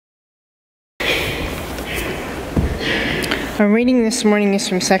Our reading this morning is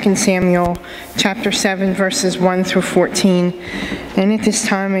from 2 Samuel chapter 7, verses 1 through 14. And at this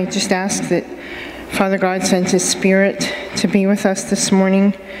time, I just ask that Father God sends His Spirit to be with us this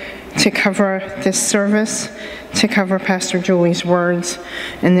morning, to cover this service, to cover Pastor Julie's words,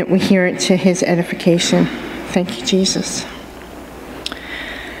 and that we hear it to His edification. Thank you, Jesus.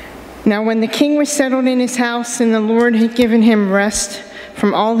 Now when the king was settled in his house and the Lord had given him rest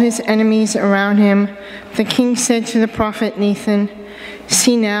from all his enemies around him, the king said to the prophet Nathan,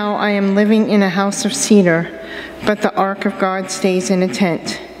 "See now, I am living in a house of cedar, but the ark of God stays in a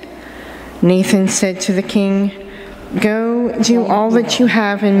tent." Nathan said to the king, "Go, do all that you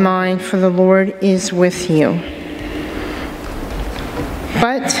have in mind, for the Lord is with you."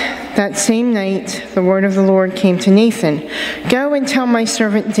 But that same night, the word of the Lord came to Nathan, "Go and tell my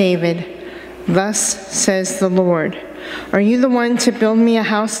servant David, thus says the Lord, are you the one to build me a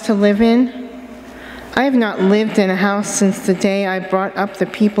house to live in? I have not lived in a house since the day I brought up the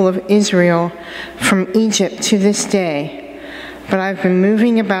people of Israel from Egypt to this day, but I've been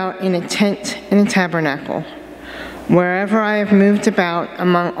moving about in a tent and a tabernacle. Wherever I have moved about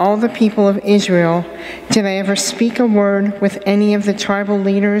among all the people of Israel, did I ever speak a word with any of the tribal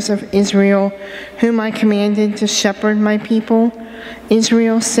leaders of Israel, whom I commanded to shepherd my people,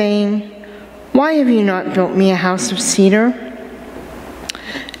 Israel, saying, 'Why have you not built me a house of cedar?'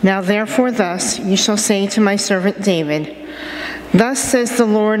 Now therefore thus you shall say to my servant David, 'Thus says the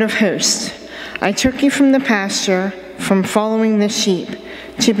Lord of hosts, I took you from the pasture, from following the sheep,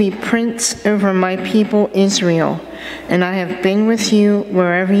 to be prince over my people Israel, and I have been with you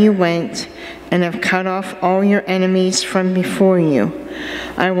wherever you went, and have cut off all your enemies from before you.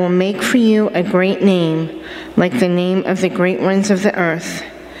 I will make for you a great name, like the name of the great ones of the earth,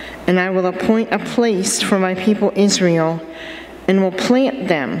 and I will appoint a place for my people Israel, and will plant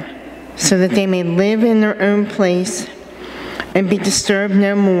them, so that they may live in their own place, and be disturbed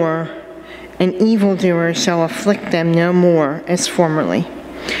no more, and evildoers shall afflict them no more as formerly.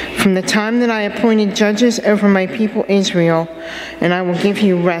 From the time that I appointed judges over my people Israel, and I will give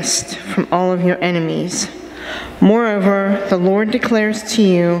you rest from all of your enemies. Moreover, the Lord declares to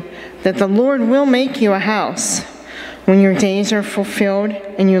you that the Lord will make you a house. When your days are fulfilled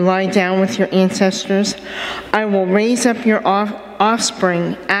and you lie down with your ancestors, I will raise up your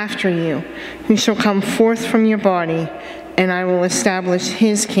offspring after you, who shall come forth from your body, and I will establish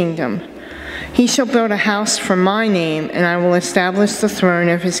his kingdom. He shall build a house for my name, and I will establish the throne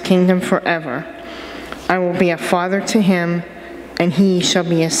of his kingdom forever. I will be a father to him, and he shall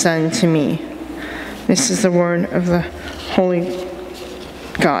be a son to me." This is the word of the Holy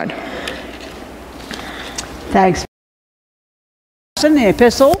God. Thanks. The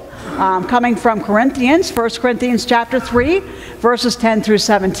epistle coming from Corinthians, 1 Corinthians chapter 3, verses 10 through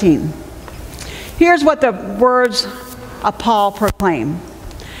 17. Here's what the words of Paul proclaim.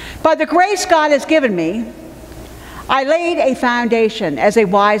 "By the grace God has given me, I laid a foundation as a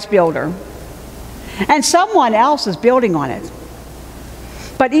wise builder, and someone else is building on it.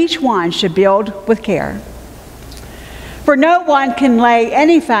 But each one should build with care. For no one can lay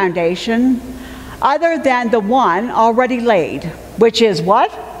any foundation other than the one already laid, which is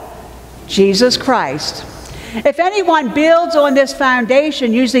what? Jesus Christ. If anyone builds on this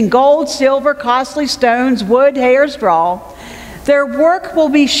foundation using gold, silver, costly stones, wood, hay, or straw, their work will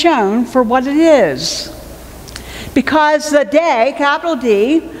be shown for what it is, because the day, capital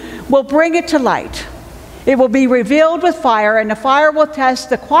D, will bring it to light. It will be revealed with fire, and the fire will test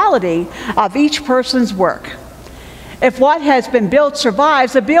the quality of each person's work. If what has been built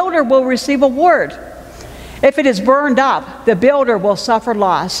survives, the builder will receive a reward. If it is burned up, the builder will suffer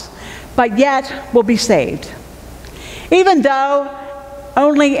loss, but yet will be saved, even though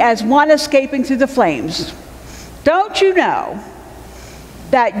only as one escaping through the flames. Don't you know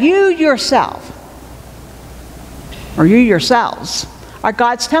that you yourselves are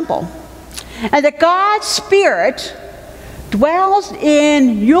God's temple, and that God's Spirit dwells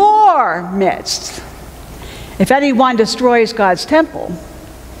in your midst? If anyone destroys God's temple,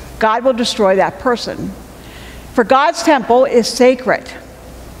 God will destroy that person. For God's temple is sacred,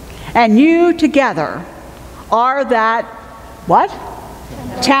 and you together are that, what?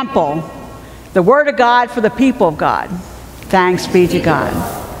 Temple. The word of God for the people of God. Thanks be to God.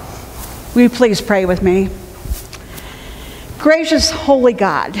 Will you please pray with me? Gracious, holy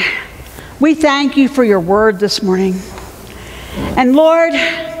God, we thank you for your word this morning. And Lord,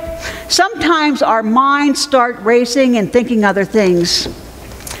 sometimes our minds start racing and thinking other things.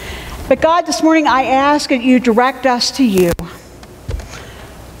 But God, this morning I ask that you direct us to you,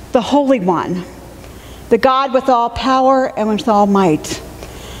 the Holy One, the God with all power and with all might,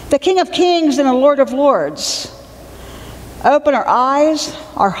 the King of Kings and the Lord of Lords, Open our eyes,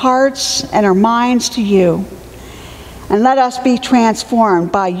 our hearts, and our minds to you. And let us be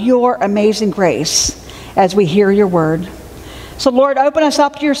transformed by your amazing grace as we hear your word. So, Lord, open us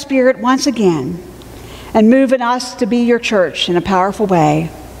up to your Spirit once again and move in us to be your church in a powerful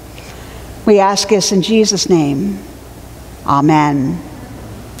way. We ask this in Jesus' name. Amen.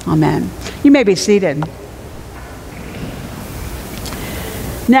 Amen. You may be seated.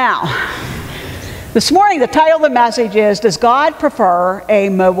 Now, this morning the title of the message is, Does God Prefer a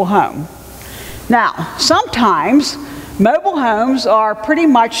Mobile Home? Now, sometimes mobile homes are pretty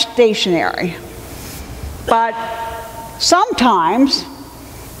much stationary, but sometimes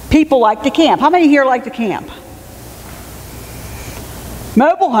people like to camp. How many here like to camp?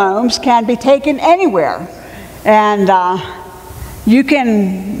 Mobile homes can be taken anywhere, and you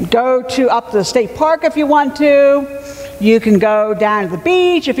can go up to the state park if you want to. You can go down to the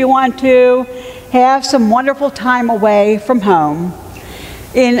beach if you want to. Have some wonderful time away from home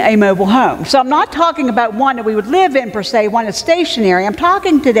in a mobile home. So I'm not talking about one that we would live in per se, one that's stationary. I'm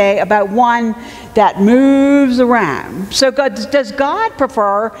talking today about one that moves around. So does God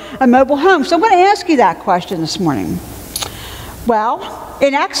prefer a mobile home? So I'm going to ask you that question this morning. Well,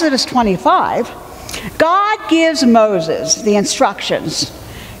 in Exodus 25, God gives Moses the instructions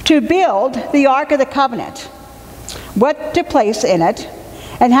to build the Ark of the Covenant, what to place in it,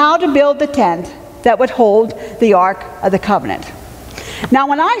 and how to build the tent that would hold the Ark of the Covenant. Now,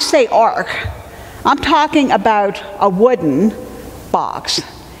 when I say ark, I'm talking about a wooden box.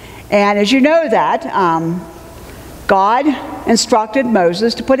 And as you know that, God instructed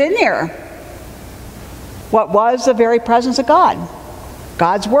Moses to put in there what was the very presence of God.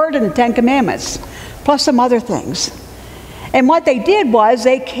 God's word in the Ten Commandments, plus some other things. And what they did was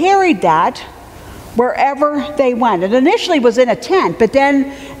they carried that wherever they went. It initially was in a tent, but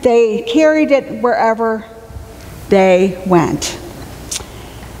then they carried it wherever they went.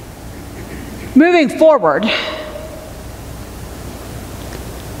 Moving forward,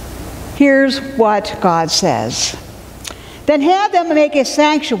 here's what God says. Then have them make a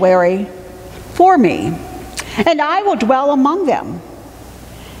sanctuary for me, and I will dwell among them.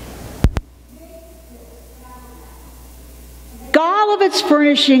 All of its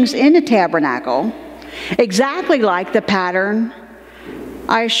furnishings in the tabernacle, exactly like the pattern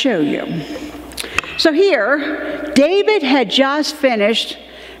I show you. So here, David had just finished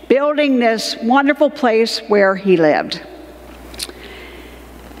building this wonderful place where he lived.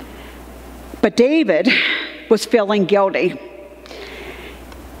 But David was feeling guilty.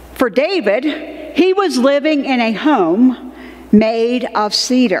 For David, he was living in a home made of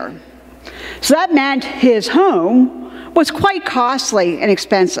cedar. So that meant his home was quite costly and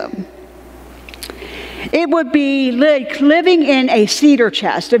expensive. It would be like living in a cedar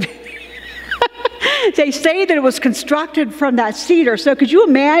chest. They say that it was constructed from that cedar. So could you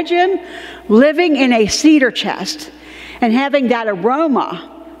imagine living in a cedar chest and having that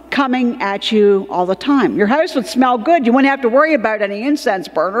aroma coming at you all the time? Your house would smell good. You wouldn't have to worry about any incense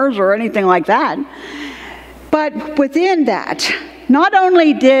burners or anything like that. But within that, not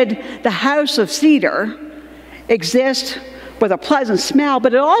only did the house of cedar exist with a pleasant smell,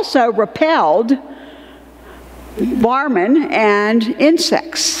 but it also repelled vermin and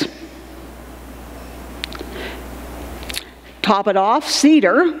insects. Top it off,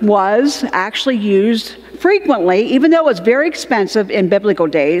 cedar was actually used frequently, even though it was very expensive in biblical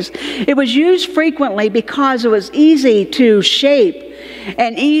days. It was used frequently because it was easy to shape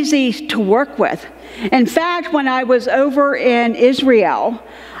and easy to work with. In fact, when I was over in Israel,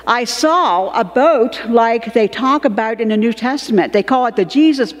 I saw a boat like they talk about in the New Testament. They call it the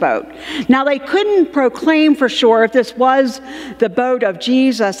Jesus boat. Now, they couldn't proclaim for sure if this was the boat of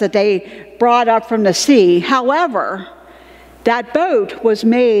Jesus that they brought up from the sea. However, that boat was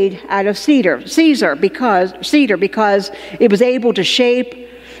made out of cedar because it was able to shape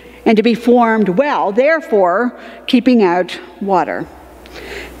and to be formed well, therefore keeping out water.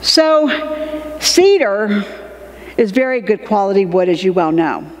 So cedar is very good quality wood, as you well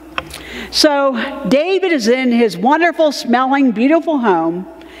know. So David is in his wonderful smelling, beautiful home,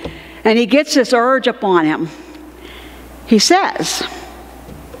 and he gets this urge upon him. He says,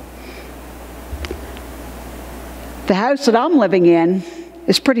 the house that I'm living in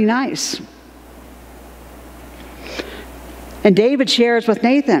is pretty nice. And David shares with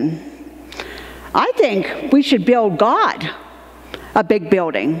Nathan, I think we should build God a big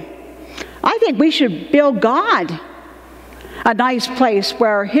building. I think we should build God a nice place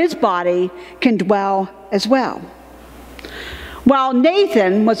where his body can dwell as well. Well,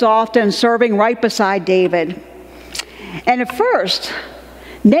 Nathan was often serving right beside David. And at first,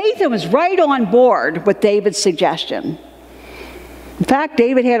 Nathan was right on board with David's suggestion. In fact,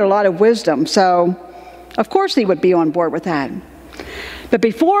 David had a lot of wisdom, so of course he would be on board with that. But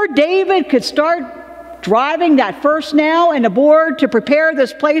before David could start driving that first nail in the board to prepare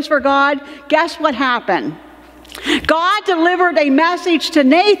this place for God, guess what happened? God delivered a message to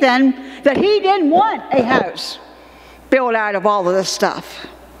Nathan that he didn't want a house built out of all of this stuff.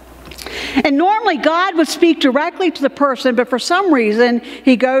 And normally God would speak directly to the person, but for some reason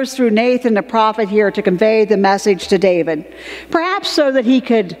he goes through Nathan the prophet here to convey the message to David, perhaps so that he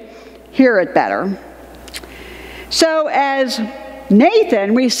could hear it better. So as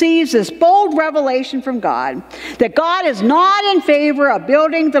Nathan receives this bold revelation from God that God is not in favor of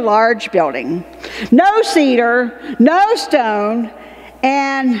building the large building, no cedar, no stone,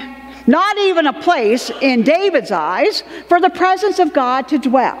 and not even a place in David's eyes for the presence of God to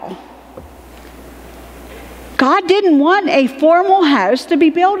dwell. God didn't want a formal house to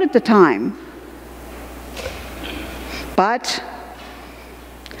be built at the time. But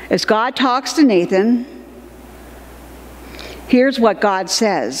as God talks to Nathan, here's what God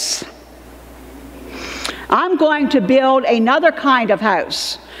says. I'm going to build another kind of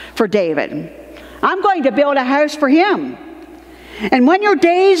house for David. I'm going to build a house for him. And when your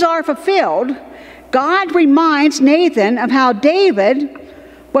days are fulfilled, God reminds Nathan of how David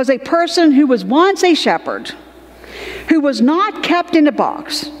was a person who was once a shepherd, who was not kept in a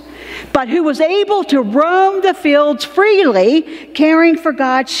box, but who was able to roam the fields freely, caring for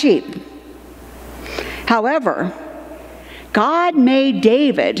God's sheep. However, God made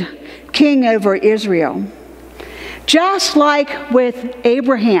David king over Israel. Just like with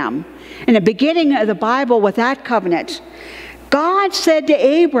Abraham in the beginning of the Bible with that covenant, God said to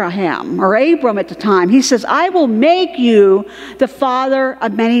Abraham, or Abram at the time, he says, I will make you the father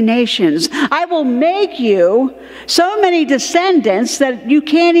of many nations. I will make you so many descendants that you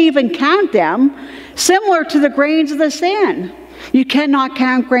can't even count them, similar to the grains of the sand. You cannot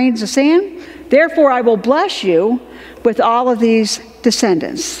count grains of sand. Therefore, I will bless you with all of these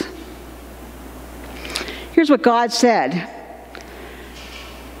descendants. Here's what God said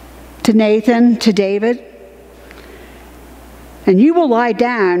to Nathan, to David. And you will lie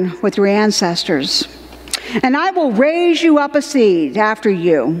down with your ancestors, and I will raise you up a seed after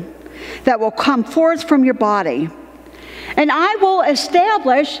you that will come forth from your body. And I will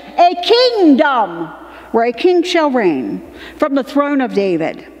establish a kingdom where a king shall reign from the throne of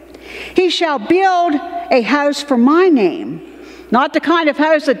David. He shall build a house for my name, not the kind of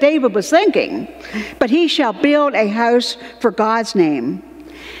house that David was thinking, but he shall build a house for God's name.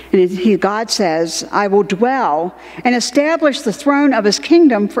 And God says, I will dwell and establish the throne of his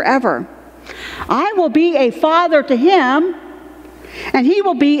kingdom forever. I will be a father to him, and he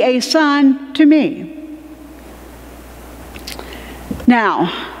will be a son to me.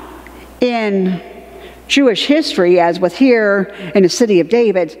 Now, in Jewish history, as with here in the city of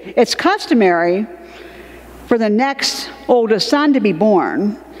David, it's customary for the next oldest son to be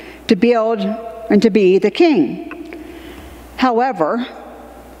born, to build and to be the king. However,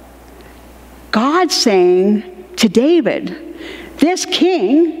 God's saying to David, this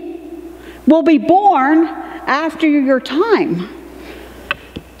king will be born after your time.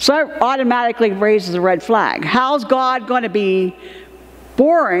 So that automatically raises a red flag. How's God going to be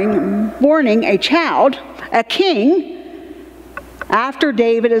borning a child, a king, after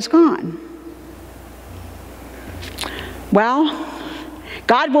David is gone? Well,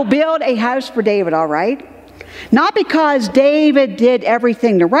 God will build a house for David, all right? Not because David did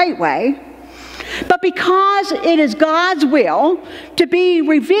everything the right way, but because it is God's will to be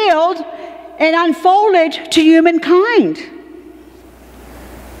revealed and unfolded to humankind.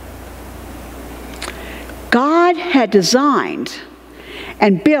 God had designed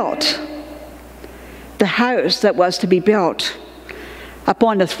and built the house that was to be built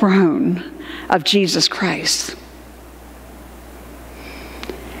upon the throne of Jesus Christ.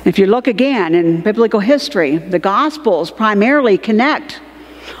 If you look again in biblical history, the Gospels primarily connect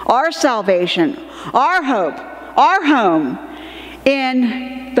our salvation, our hope, our home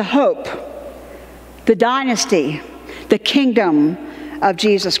in the hope, the dynasty, the kingdom of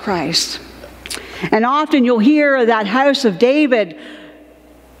Jesus Christ. And often you'll hear that house of David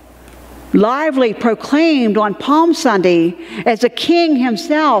lively proclaimed on Palm Sunday as the king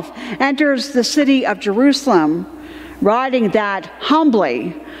himself enters the city of Jerusalem, riding that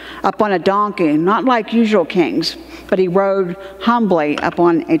humbly upon a donkey, not like usual kings, but he rode humbly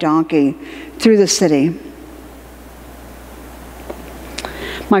upon a donkey through the city.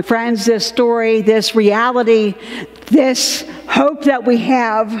 My friends, this story, this reality, this hope that we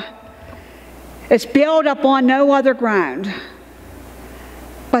have, is built upon no other ground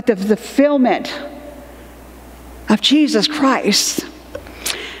but the fulfillment of Jesus Christ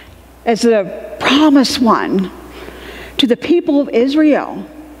as the promised one to the people of Israel,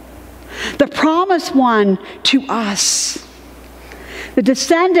 the promised one to us. The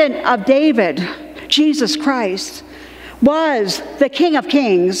descendant of David, Jesus Christ, was the King of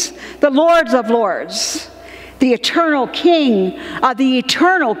Kings, the Lord of Lords, the eternal King of the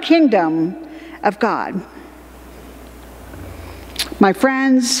eternal kingdom of God. My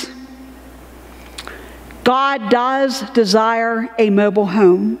friends, God does desire a mobile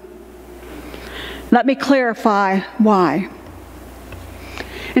home. Let me clarify why.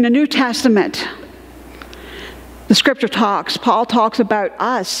 In the New Testament, the scripture Paul talks about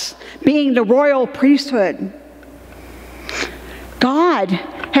us being the royal priesthood. God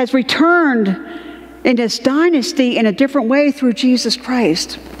has returned in his dynasty in a different way through Jesus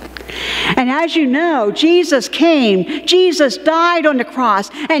Christ. And as you know, Jesus came, Jesus died on the cross,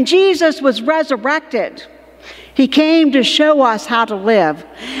 and Jesus was resurrected. He came to show us how to live.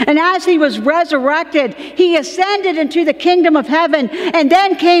 And as he was resurrected, he ascended into the kingdom of heaven and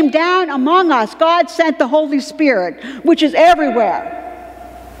then came down among us. God sent the Holy Spirit, which is everywhere.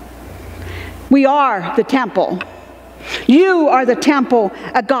 We are the temple. You are the temple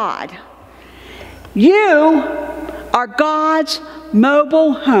of God. You are God's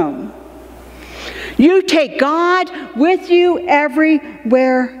mobile home. You take God with you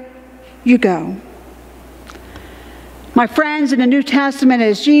everywhere you go. My friends, in the New Testament,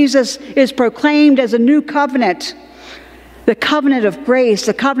 as Jesus is proclaimed as a new covenant, the covenant of grace,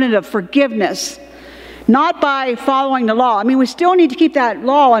 the covenant of forgiveness, not by following the law. I mean, we still need to keep that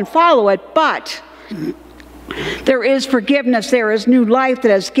law and follow it, but there is forgiveness, there is new life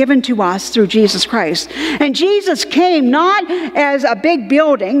that is given to us through Jesus Christ. And Jesus came not as a big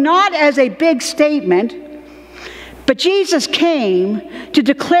building, not as a big statement, but Jesus came to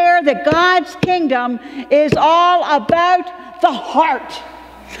declare that God's kingdom is all about the heart.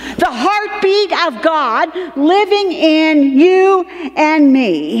 The heartbeat of God living in you and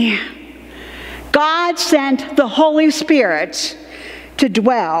me. God sent the Holy Spirit to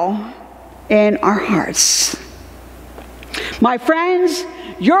dwell in our hearts. My friends,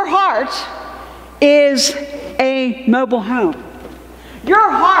 your heart is a mobile home.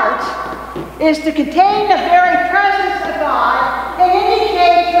 Your heart is to contain the very presence of God and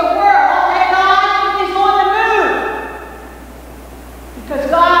indicate to the world that God is on the move. Because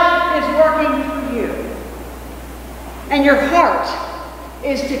God is working through you. And your heart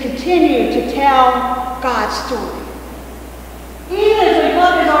is to continue to tell God's story. Even as we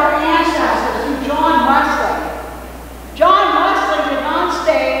look at our ancestors through John Wesley, John Wesley did not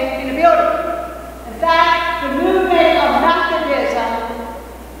stay in a building. In fact, the movement of Methodism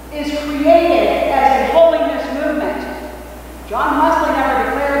is created as a holiness movement. John Wesley never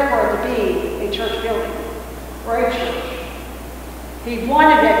declared for it to be a church building or a church. He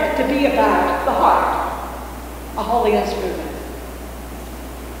wanted it to be about the heart, a holiness movement.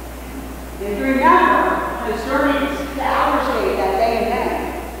 If you remember concerning the hours age that day and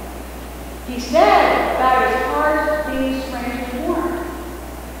day, he said about his heart being strangely warmed.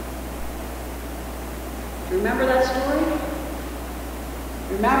 Remember that story?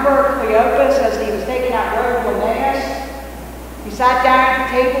 Remember Cleopas as he was taking that road to Emmaus? He sat down at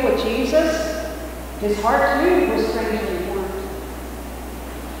the table with Jesus. His heart too was strangely warmed.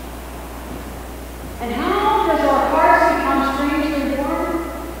 And how does our hearts become strangely warmed?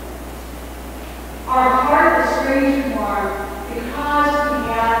 Our heart is strangely warmed because we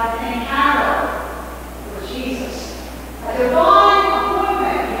have an encounter with Jesus. A divine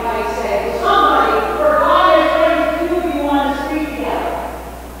appointment, you might say, with somebody where God is putting two of you on the street together.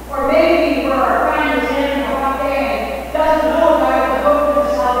 Or maybe where our friend is in a rough day and doesn't know about the hope and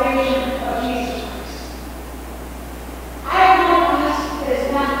the salvation of Jesus Christ. I want us as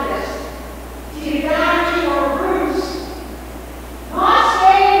Methodists to get back to our roots, not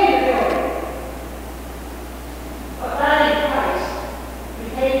stay in the building,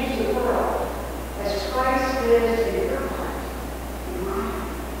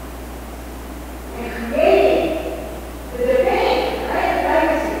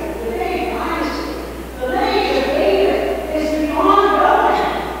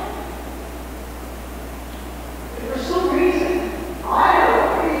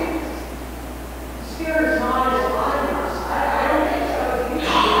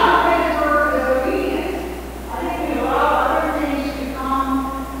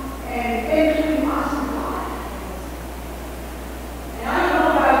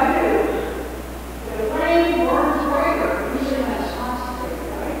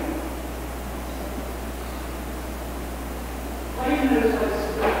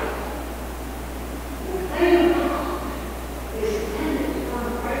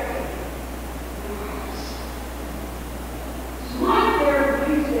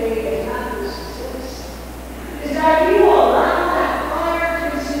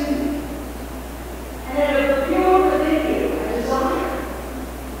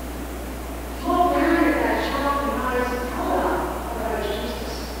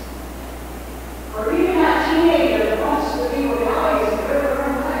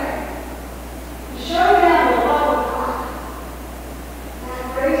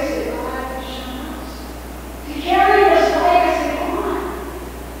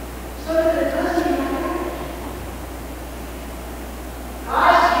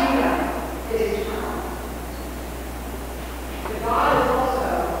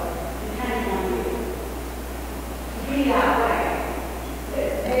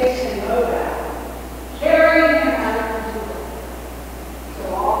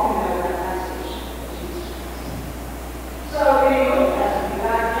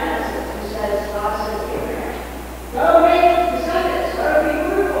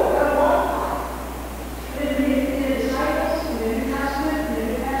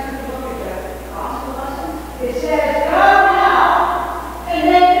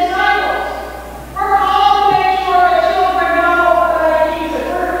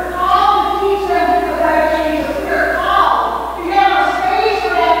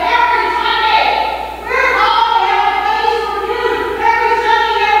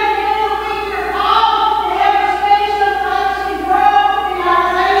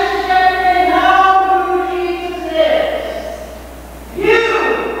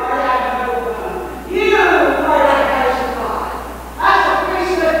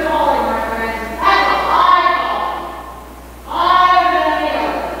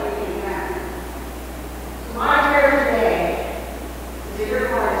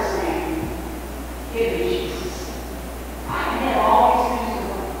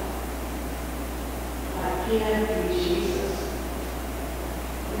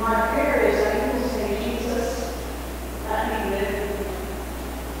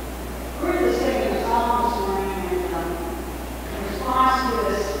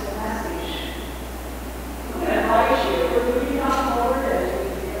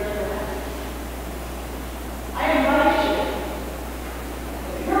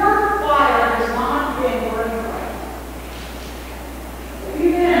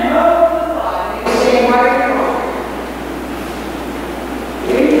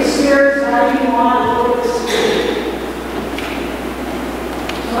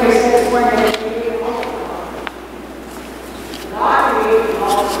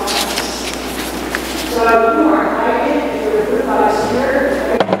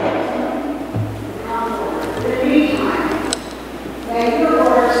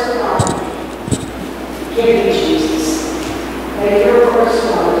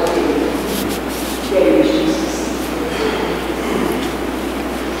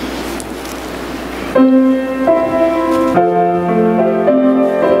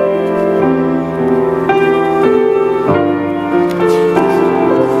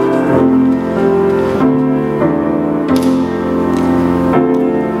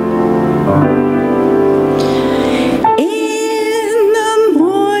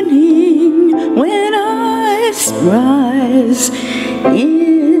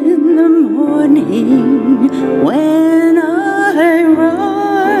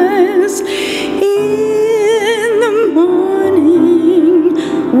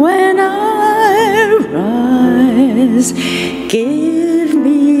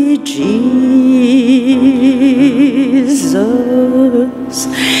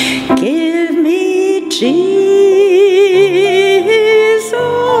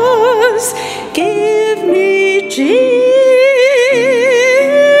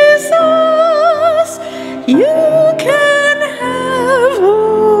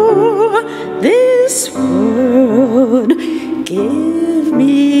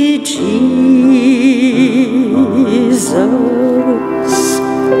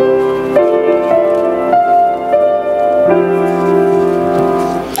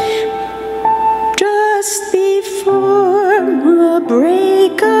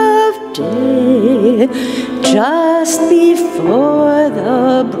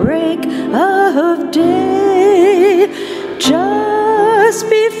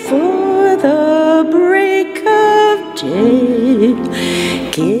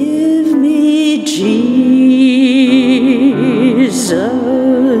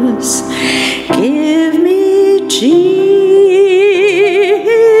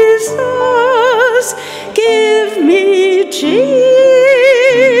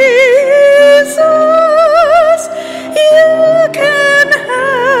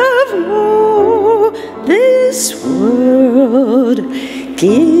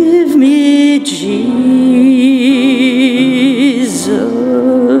 Give